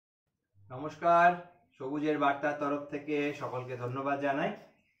নমস্কার, সবুজের বার্তার তরফ থেকে সকলকে ধন্যবাদ জানাই।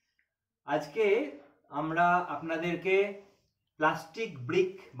 আজকে আমরা আপনাদেরকে প্লাস্টিক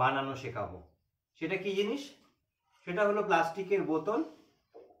ব্রিক বানানো শেখাবো। সেটা কি জিনিস? সেটা হলো প্লাস্টিকের বোতল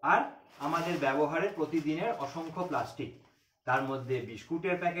আর আমাদের ব্যবহারের প্রতিদিনের অসংখ্য প্লাস্টিক। তার মধ্যে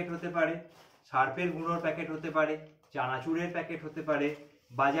বিস্কুটের প্যাকেট হতে পারে, সার্ফের গুঁড়োর প্যাকেট হতে পারে, চানাচুরের প্যাকেট হতে পারে,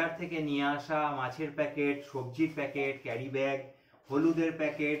 বাজার থেকে নিয়ে আসা মাছের প্যাকেট, সবজির প্যাকেট, ক্যারি ব্যাগ, হলুদের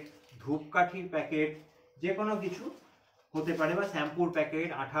প্যাকেট, ধূপকাঠির প্যাকেট, যে কোনো কিছু হতে পারে, বা শ্যাম্পুর প্যাকেট,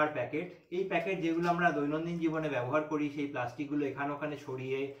 আঠার প্যাকেট। এই প্যাকেট যেগুলো আমরা দৈনন্দিন জীবনে ব্যবহার করি, সেই প্লাস্টিকগুলো এখানে ওখানে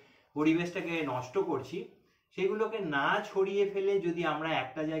ছড়িয়ে পরিবেশটাকে নষ্ট করছি। সেগুলোকে না ছড়িয়ে ফেলে যদি আমরা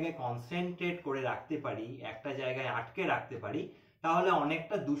একটা জায়গায় কনসেন্ট্রেট করে রাখতে পারি, একটা জায়গায় আটকে রাখতে পারি, তাহলে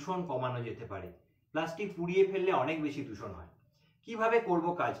অনেকটা দূষণ কমানো যেতে পারে। প্লাস্টিক পুড়িয়ে ফেললে অনেক বেশি দূষণ হয়। কিভাবে করব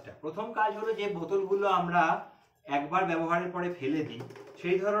কাজটা? প্রথম কাজ হলো যে বোতলগুলো আমরা একবার ব্যবহারের পরে ফেলে দিই,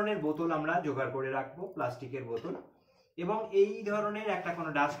 সেই ধরনের বোতল আমরা জোগাড় করে রাখবো, প্লাস্টিকের বোতল। এবং এই ধরনের একটা কোনো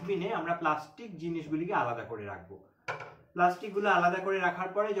ডাস্টবিনে আমরা প্লাস্টিক জিনিসগুলিকে আলাদা করে রাখবো। প্লাস্টিকগুলো আলাদা করে রাখার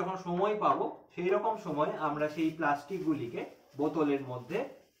পরে যখন সময় পাবো, সেই রকম সময় আমরা সেই প্লাস্টিকগুলিকে বোতলের মধ্যে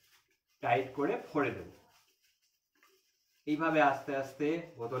টাইট করে ভরে দেব। এইভাবে আস্তে আস্তে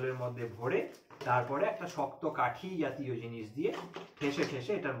বোতলের মধ্যে ভরে তারপরে একটা শক্ত কাঠি জাতীয় জিনিস দিয়ে ঠেসে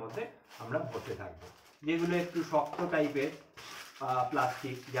ঠেসে এটার মধ্যে আমরা ভরতে থাকবো। যেগুলো একটু শক্ত টাইপের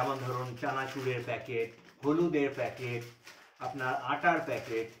প্লাস্টিক, যেমন ধরুন চানাচুরের প্যাকেট, হলুদের প্যাকেট, আপনার আটার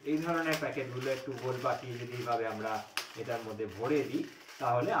প্যাকেট, এই ধরনের প্যাকেটগুলো একটু গোল পাকিয়ে যদি এইভাবে আমরা এটার মধ্যে ভরে দিই,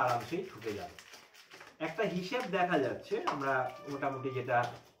 তাহলে আরামসেই ঢুকে যাবে। একটা হিসেব দেখা যাচ্ছে, আমরা মোটামুটি যেটা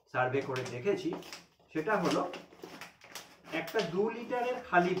সার্ভে করে দেখেছি, সেটা হলো একটা 2 লিটারের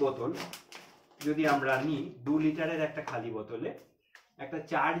খালি বোতল যদি আমরা নিই, 2 লিটারের একটা খালি বোতলে একটা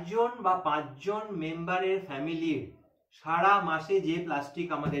 4 জন বা 5 জন মেম্বারের ফ্যামিলির সারা মাসে যে প্লাস্টিক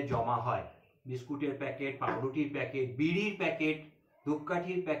আমাদের জমা হয়, বিস্কুটের প্যাকেট, পাউরুটির প্যাকেট, বিড়ির প্যাকেট,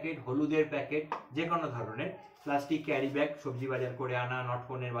 ধূপকাঠির প্যাকেট, হলুদের প্যাকেট, যে কোনো ধরনের প্লাস্টিক ক্যারি ব্যাগ, সবজি বাজার করে আনা,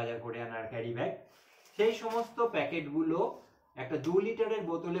 নটফোনের বাজার করে আনার ক্যারি ব্যাগ, সেই সমস্ত প্যাকেটগুলো একটা 2 লিটারের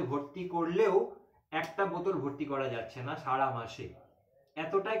বোতলে ভর্তি করলেও একটা বোতল ভর্তি করা যাচ্ছে না সারা মাসে।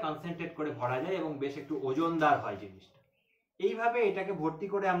 এতটাই কনসেন্ট্রেট করে ভরা যায় এবং বেশ একটু ওজনদার হয় জিনিসটা। এইভাবে এটাকে ভর্তি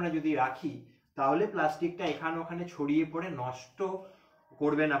করে আমরা যদি রাখি, তাহলে প্লাস্টিকটা এখানে ওখানে ছড়িয়ে পড়ে নষ্ট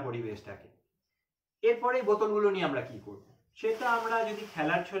করবে না পরিবেশটাকে। এরপরে বোতলগুলো নিয়ে আমরা কি করব? সেটা আমরা যদি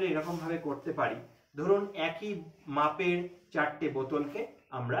খেলার ছলে এরকম ভাবে করতে পারি, ধরুন একই মাপের 4টে বোতলকে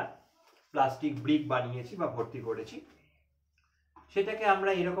আমরা প্লাস্টিক ব্রিক বানিয়েছি বা ভর্তি করেছি, সেটাকে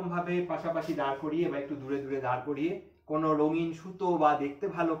আমরা এরকম ভাবে পাশাপাশি দাঁড় করিয়ে বা একটু দূরে দূরে দাঁড় করিয়ে কোনো রঙিন সুতো বা দেখতে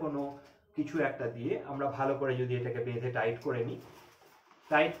ভালো কোনো কিছু একটা দিয়ে আমরা ভালো করে যদি এটাকে বেঁধে টাইট করে নিই,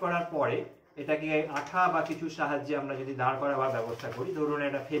 টাইট করার পরে এটাকে আঠা বা কিছুর সাহায্যে আমরা যদি দাঁড় করাবার ব্যবস্থা করি, ধরুন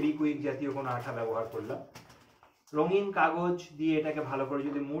এটা ফেবিকুইক জাতীয় কোনো আঠা ব্যবহার করলাম, রঙিন কাগজ দিয়ে এটাকে ভালো করে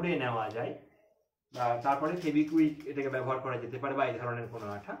যদি মুড়ে নেওয়া যায়, বা তারপরে ফেবিকুইক এটাকে ব্যবহার করা যেতে পারে, বা এই ধরনের কোনো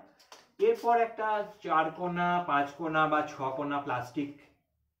আঠা। এরপর একটা 4 কোনা, 5 কোনা বা 6 কোনা প্লাস্টিক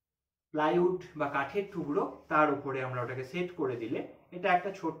প্লাইউড বা কাঠের টুকরো, তার উপরে আমরা ওটাকে সেট করে দিলে এটা একটা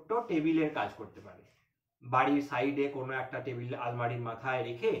ছোট্ট টেবিলের কাজ করতে পারে। বাড়ির সাইডে কোনো একটা টেবিল আলমারির মাথায়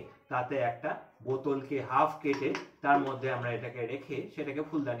রেখে তাতে একটা বোতলকে হাফ কেটে তার মধ্যে আমরা এটাকে রেখে সেটাকে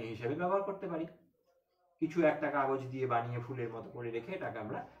ফুলদানি হিসেবে ব্যবহার করতে পারি। কিছু একটা কাগজ দিয়ে বানিয়ে ফুলের মতো করে রেখে এটাকে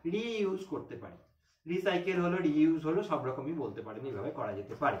আমরা রিইউজ করতে পারি। রিসাইকেল হলো, রিইউজ হলো, সব রকমই বলতে পারেন, এইভাবে করা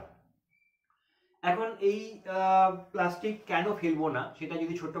যেতে পারে। এখন এই প্লাস্টিক কেন ফেলবো না সেটা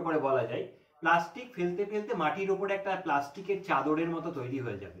যদি ছোট্ট করে বলা যায়, প্লাস্টিক ফেলতে ফেলতে মাটির উপরে একটা প্লাস্টিকের চাদরের মতো তৈরি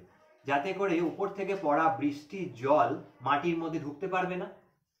হয়ে যাবে, যাতে করে উপর থেকে পড়া বৃষ্টির জল মাটির মধ্যে ঢুকতে পারবে না।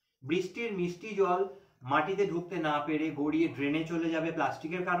 বৃষ্টির মিষ্টি জল মাটিতে ঢুকতে না পেরে গড়িয়ে ড্রেনে চলে যাবে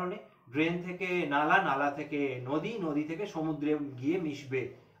প্লাস্টিকের কারণে, ড্রেন থেকে নালা, নালা থেকে নদী, নদী থেকে সমুদ্রে গিয়ে মিশবে।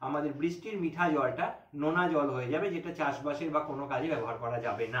 আমাদের বৃষ্টির মিঠা জলটা নোনা জল হয়ে যাবে, যেটা চাষবাসের বা কোনো কাজে ব্যবহার করা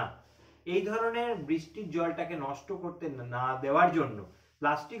যাবে না। এই ধরনের বৃষ্টির জলটাকে নষ্ট করতে না দেওয়ার জন্য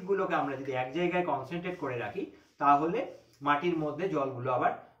প্লাস্টিকগুলোকে আমরা যদি এক জায়গায় কনসেন্ট্রেট করে রাখি, তাহলে মাটির মধ্যে জলগুলো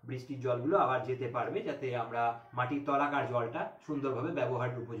আবার, বৃষ্টির জলগুলো আবার যেতে পারবে, যাতে আমরা মাটির তলাকার জলটা সুন্দরভাবে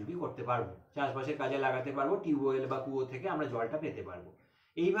ব্যবহারের উপযোগী করতে পারবো, চাষবাসের কাজে লাগাতে পারবো, টিউবওয়েল বা কুয়ো থেকে আমরা জলটা পেতে পারবো।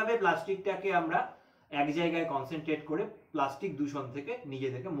 এইভাবে প্লাস্টিকটাকে আমরা এক জায়গায় কনসেন্ট্রেট করে প্লাস্টিক দূষণ থেকে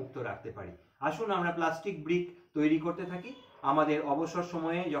নিজেদেরকে মুক্ত রাখতে পারি। আসুন আমরা প্লাস্টিক ব্রিক তৈরি করতে থাকি। আমাদের অবসর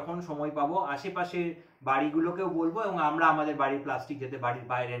সময়ে যখন সময় পাবো, আশেপাশের বাড়িগুলোকেও বলবো, এবং আমরা আমাদের বাড়ির প্লাস্টিক যাতে বাড়ির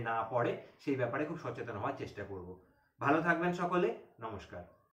বাইরে না পড়ে সেই ব্যাপারে খুব সচেতন হওয়ার চেষ্টা করব। ভালো থাকবেন সকলে, নমস্কার।